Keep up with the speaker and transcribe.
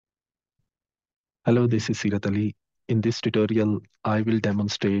Hello, this is Sirat Ali. In this tutorial, I will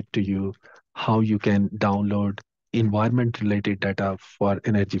demonstrate to you how you can download environment-related data for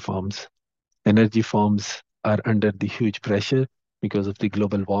energy farms. Energy farms are under the huge pressure because of the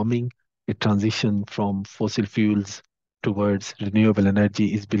global warming. A transition from fossil fuels towards renewable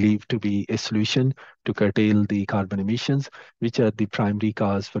energy is believed to be a solution to curtail the carbon emissions, which are the primary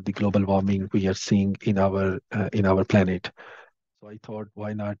cause for the global warming we are seeing in our planet. So I thought,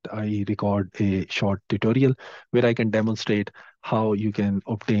 why not I record a short tutorial where I can demonstrate how you can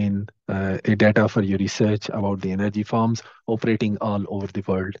obtain a data for your research about the energy farms operating all over the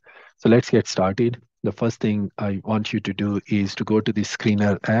world. So let's get started. The first thing I want you to do is to go to the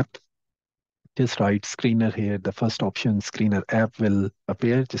Screener app. Just write Screener here. The first option, Screener app, will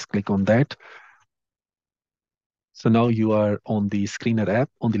appear. Just click on that. So now you are on the Screener app.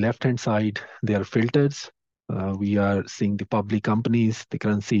 On the left-hand side, there are filters. We are seeing the public companies, the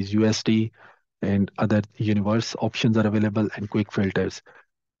currency is USD, and other universe options are available and quick filters.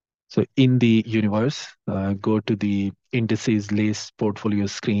 So in the universe, go to the indices list portfolio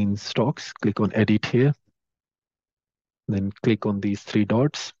screen stocks, click on edit here, then click on these three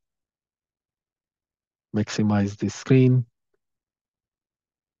dots, maximize the screen,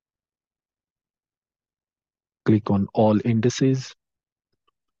 click on all indices,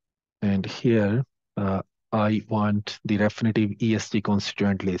 and here I want the Refinitiv ESG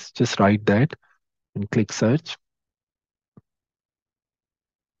constituent list. Just write that and click search.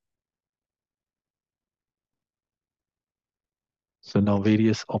 So now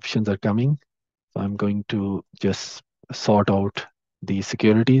various options are coming. So I'm going to just sort out the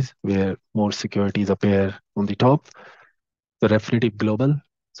securities where more securities appear on the top. The Refinitiv Global.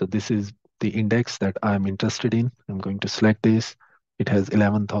 So this is the index that I'm interested in. I'm going to select this. It has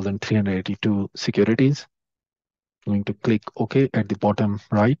 11,382 securities. I'm going to click OK at the bottom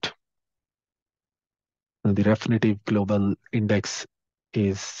right. And the Refinitiv Global Index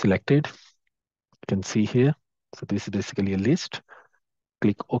is selected. You can see here. So this is basically a list.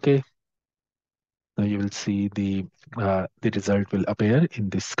 Click OK. Now you will see the result will appear in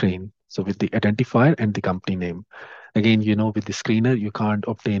this screen. So with the identifier and the company name. Again, you know, with the screener, you can't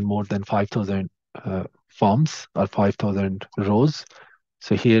obtain more than 5,000 forms or 5,000 rows.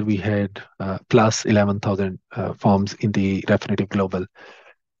 So here we had plus 11,000 forms in the Refinitiv Global.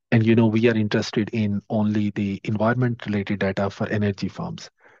 And you know, we are interested in only the environment related data for energy farms.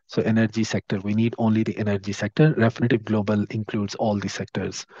 So energy sector, we need only the energy sector. Refinitiv Global includes all the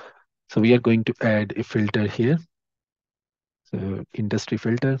sectors. So we are going to add a filter here. So industry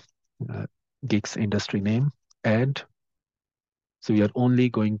filter, uh, gigs industry name, add. So we are only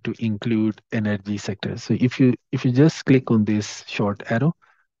going to include energy sector. So if you just click on this short arrow,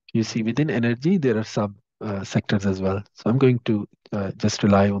 you see within energy there are sub sectors as well. So I'm going to just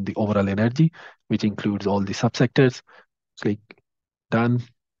rely on the overall energy, which includes all the subsectors. Click done.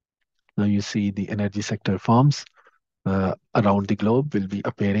 Now you see the energy sector forms around the globe will be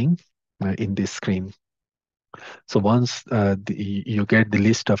appearing in this screen. So once you get the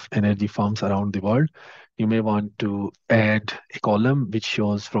list of energy firms around the world, you may want to add a column which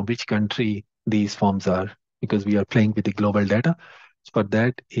shows from which country these firms are, because we are playing with the global data. For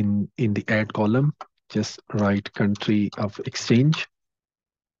that, in the add column, just write country of exchange.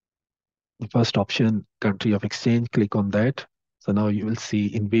 The first option, country of exchange, click on that. So now you will see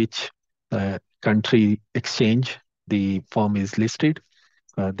in which country exchange the firm is listed.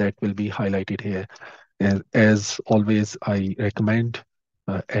 That will be highlighted here. And as always, I recommend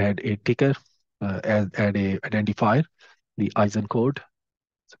add a ticker, add a identifier, the Eikon code.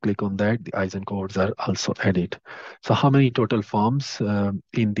 So click on that. The Eikon codes are also added. So how many total firms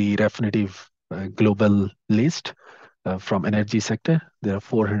in the Refinitiv global list from energy sector? There are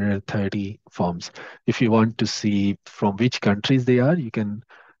 430 firms. If you want to see from which countries they are, you can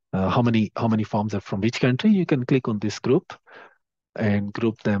how many firms are from which country? You can click on this group and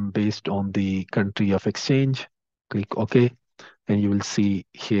group them based on the country of exchange. Click OK, and you will see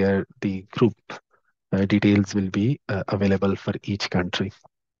here the group details will be available for each country.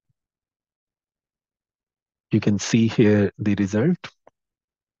 You can see here the result.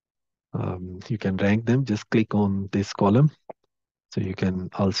 You can rank them. Just click on this column. So you can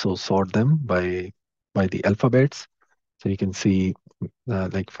also sort them by the alphabets. So you can see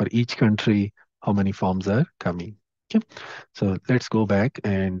like for each country, how many forms are coming. Okay. So let's go back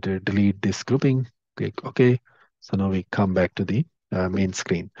and delete this grouping. Click OK. So now we come back to the main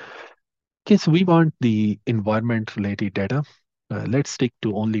screen. Okay, so we want the environment related data. Let's stick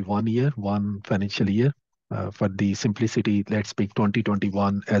to only 1 year, one financial year. For the simplicity, let's pick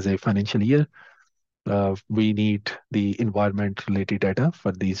 2021 as a financial year. We need the environment related data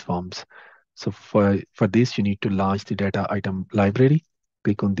for these forms. So for this, you need to launch the data item library.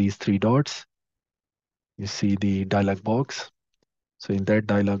 Click on these three dots. You see the dialog box. So in that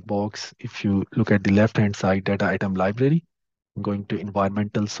dialog box, if you look at the left-hand side, data item library, going to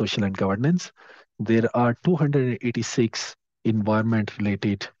environmental, social, and governance, there are 286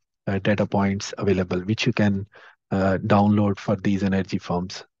 environment-related data points available, which you can download for these energy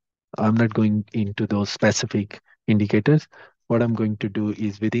firms. I'm not going into those specific indicators. What I'm going to do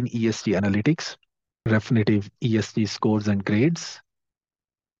is within ESG analytics, Refinitiv ESG scores and grades.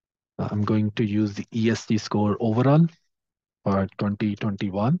 I'm going to use the ESG score overall for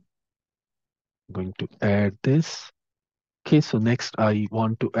 2021. I'm going to add this. Okay, so next I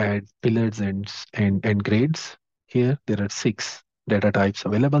want to add pillars and grades. Here there are 6 data types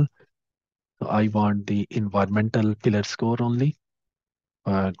available. So I want the environmental pillar score only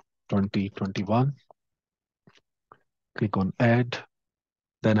for 2021. Click on add.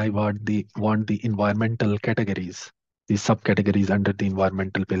 Then I want the environmental categories, the subcategories under the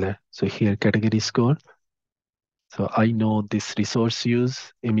environmental pillar. So here category score. So I know this resource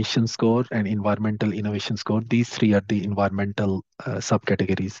use, emission score, and environmental innovation score. These three are the environmental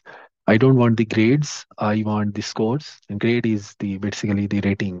subcategories. I don't want the grades. I want the scores. And grade is the basically the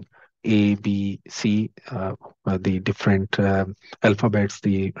rating A, B, C, the different alphabets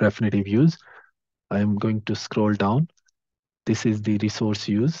the Refinitiv use. I'm going to scroll down. This is the resource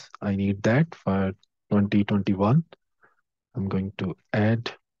use. I need that for 2021. I'm going to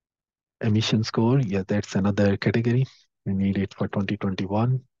add emission score. Yeah, that's another category. We need it for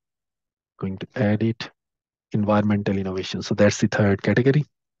 2021. Going to add it. Environmental innovation. So that's the third category,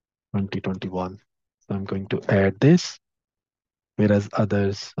 2021. So I'm going to add this, whereas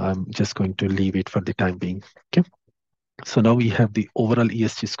others, I'm just going to leave it for the time being. Okay. So now we have the overall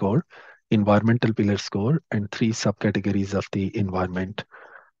ESG score, environmental pillar score, and 3 subcategories of the environment.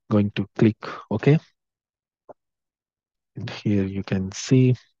 Going to click OK. And here you can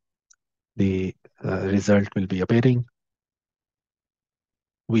see the result will be appearing.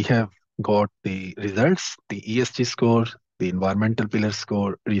 We have got the results, the ESG score, the environmental pillar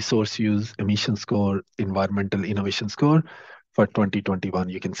score, resource use, emission score, environmental innovation score for 2021.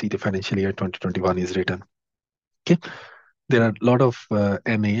 You can see the financial year 2021 is written. Okay. There are a lot of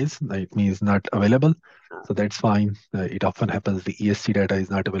NAs, it means not available. So that's fine. It often happens the ESG data is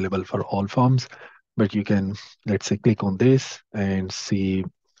not available for all firms, but you can, let's say, click on this and see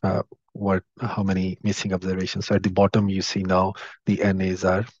uh, how many missing observations. So at the bottom, you see now the NAs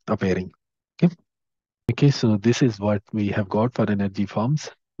are appearing. Okay. Okay, so this is what we have got for energy firms.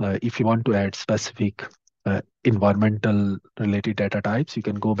 If you want to add specific environmental related data types, you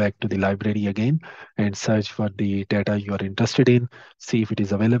can go back to the library again and search for the data you are interested in, see if it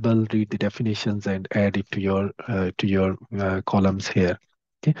is available, read the definitions and add it to your columns here.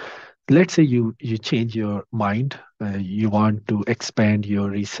 Okay. Let's say you change your mind, you want to expand your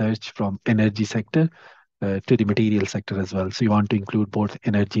research from energy sector to the material sector as well. So you want to include both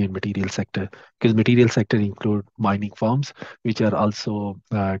energy and material sector, because material sector include mining firms, which are also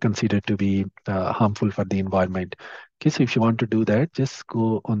considered to be harmful for the environment. Okay, so if you want to do that, just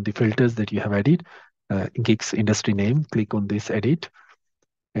go on the filters that you have added, GIGS industry name, click on this edit.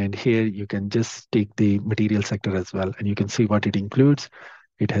 And here you can just take the material sector as well, and you can see what it includes.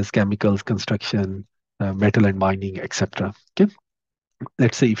 It has chemicals, construction, metal and mining, etc. Okay.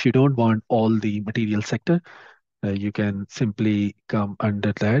 Let's say if you don't want all the material sector, you can simply come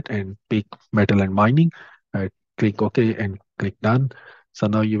under that and pick metal and mining, click OK and click done. So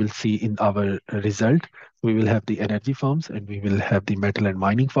now you will see in our result, we will have the energy firms and we will have the metal and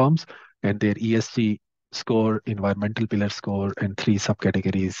mining firms and their ESG score, environmental pillar score, and 3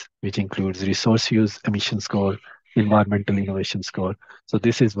 subcategories, which includes resource use, emission score, environmental innovation score. So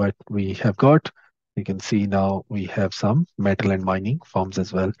this is what we have got. You can see now we have some metal and mining firms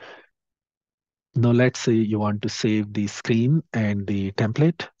as well. Now, let's say you want to save the screen and the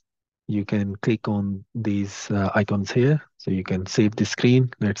template. You can click on these icons here. So you can save the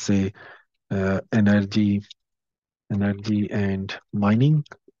screen. Let's say energy and mining,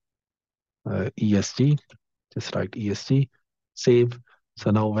 ESG. Just write ESG, save.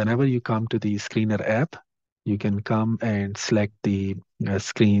 So now whenever you come to the Screener app, you can come and select the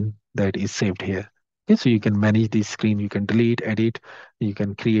screen that is saved here. Okay, so you can manage the screen, you can delete, edit, you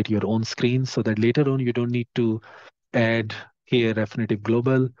can create your own screen so that later on you don't need to add here Refinitiv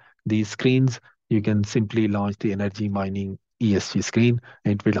Global, these screens. You can simply launch the energy mining ESG screen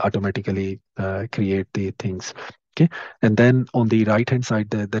and it will automatically create the things. Okay. And then on the right hand side,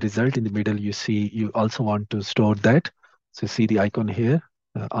 the result in the middle, you see you also want to store that. So see the icon here,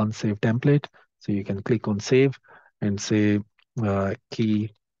 unsave template. So you can click on save and say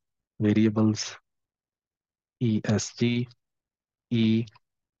key variables, ESG, E,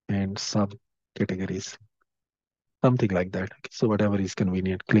 and subcategories, something like that. So whatever is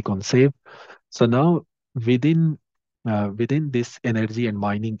convenient, click on save. So now within within this energy and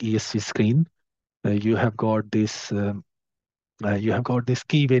mining ESG screen, you have got this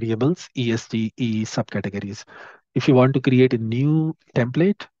key variables, ESG, E subcategories. If you want to create a new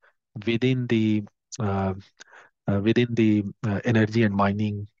template within the uh, energy and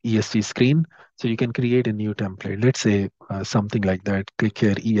mining ESG screen, so you can create a new template. Let's say something like that. Click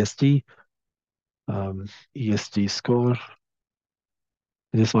here, ESG, ESG score.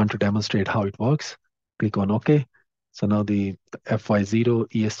 I just want to demonstrate how it works. Click on OK. So now the FY0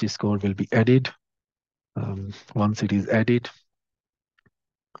 ESG score will be added. Once it is added,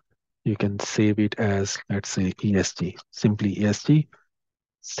 you can save it as, let's say, ESG, simply ESG,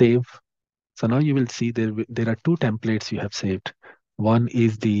 save. So now you will see there are two templates you have saved. One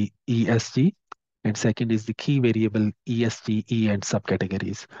is the ESG, and second is the key variable ESG, E, and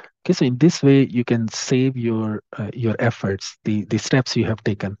subcategories. Okay, so in this way, you can save your efforts, the steps you have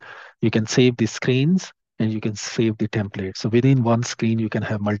taken. You can save the screens and you can save the templates. So within one screen, you can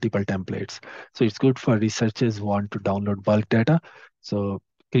have multiple templates. So it's good for researchers who want to download bulk data. So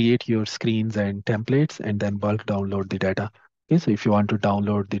create your screens and templates and then bulk download the data. Okay, so if you want to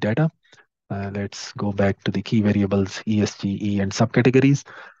download the data, let's go back to the key variables, ESG, E, and subcategories,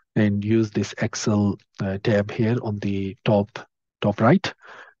 and use this Excel tab here on the top right.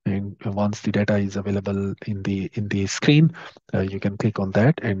 And once the data is available in the screen, you can click on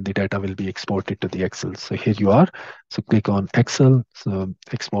that, and the data will be exported to the Excel. So here you are. So click on Excel. So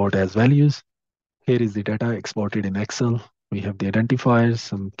export as values. Here is the data exported in Excel. We have the identifiers,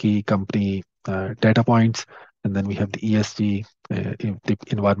 some key company data points, and then we have the ESG, the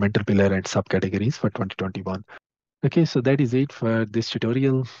environmental pillar and subcategories for 2021. Okay, so that is it for this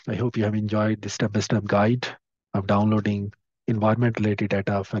tutorial. I hope you have enjoyed the step-by-step guide of downloading environment-related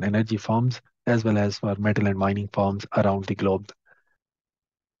data for energy firms as well as for metal and mining firms around the globe.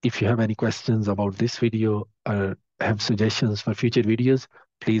 If you have any questions about this video or have suggestions for future videos,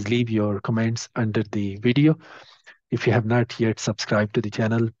 please leave your comments under the video. If you have not yet subscribed to the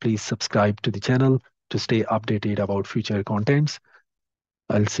channel, please subscribe to the channel to stay updated about future contents.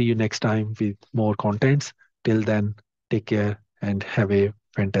 I'll see you next time with more contents. Till then, take care and have a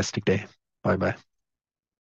fantastic day. Bye bye.